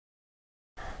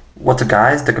What's up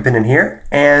guys, Dick Opinion here,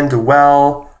 and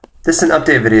well, this is an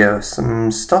update video. Some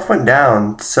stuff went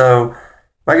down, so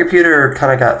my computer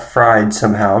kind of got fried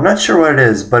somehow. I'm not sure what it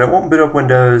is, but it won't boot up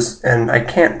Windows, and I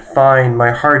can't find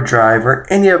my hard drive or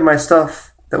any of my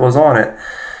stuff that was on it.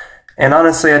 And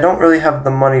honestly, I don't really have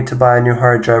the money to buy a new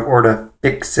hard drive or to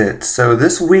fix it. So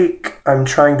this week, I'm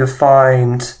trying to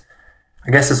find, I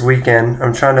guess this weekend,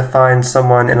 I'm trying to find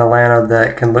someone in Atlanta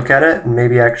that can look at it and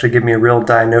maybe actually give me a real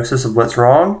diagnosis of what's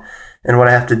wrong and what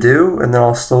I have to do, and then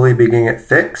I'll slowly be getting it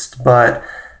fixed. But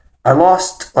I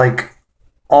lost like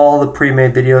all the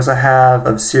pre-made videos I have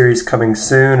of series coming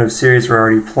soon, of series we're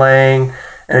already playing,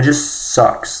 and it just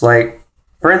sucks. Like,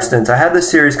 for instance, I had this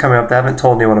series coming up that I haven't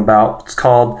told anyone about. It's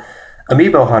called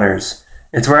Amiibo Hunters.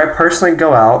 It's where I personally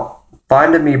go out,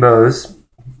 find amiibos,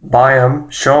 buy them,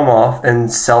 show them off,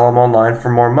 and sell them online for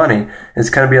more money.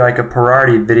 It's going to be like a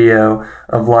parody video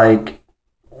of like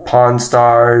Pawn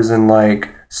Stars and like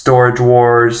Storage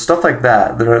Wars, stuff like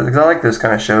that. Because I like those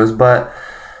kind of shows, but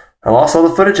I lost all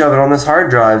the footage of it on this hard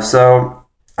drive. So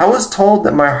I was told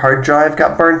that my hard drive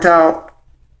got burnt out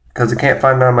because I can't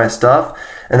find none of my stuff,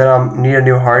 and then I'll need a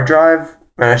new hard drive,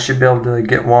 and I should be able to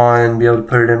get one, be able to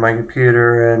put it in my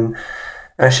computer, and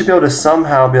I should be able to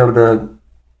somehow be able to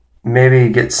maybe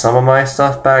get some of my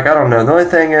stuff back. I don't know. The only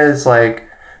thing is, like,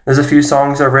 there's a few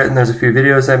songs I've written, there's a few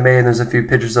videos I've made, there's a few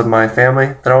pictures of my family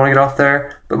that I want to get off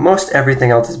there, but most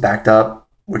everything else is backed up,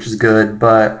 which is good.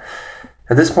 But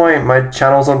at this point, my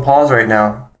channel's on pause right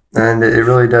now, and it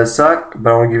really does suck.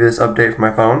 But I want to give you this update from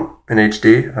my phone in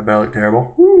HD. I bet I look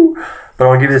terrible. Woo! But I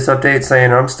want to give you this update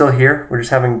saying I'm still here. We're just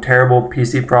having terrible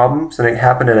PC problems, and it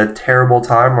happened at a terrible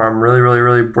time where I'm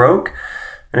really broke,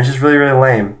 and it's just really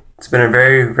lame. It's been a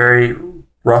very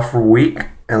rough week,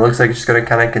 and it looks like it's just going to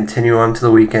kind of continue on to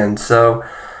the weekend. So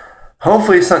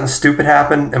hopefully something stupid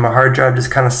happened and my hard drive just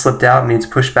kind of slipped out and needs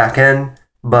pushed back in,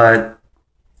 but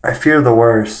I fear the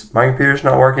worst. My computer's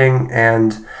not working,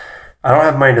 and I don't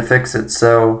have money to fix it,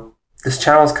 so this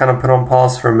channel's kind of put on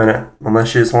pause for a minute,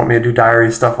 unless you just want me to do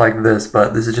diary stuff like this.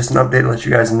 But this is just an update to let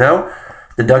you guys know.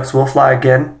 The ducks will fly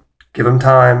again. Give them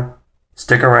time.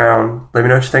 Stick around. Let me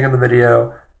know what you think of the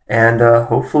video. And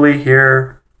hopefully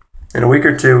here in a week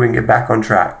or two, we can get back on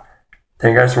track.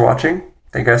 Thank you guys for watching.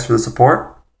 Thank you guys for the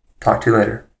support. Talk to you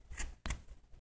later.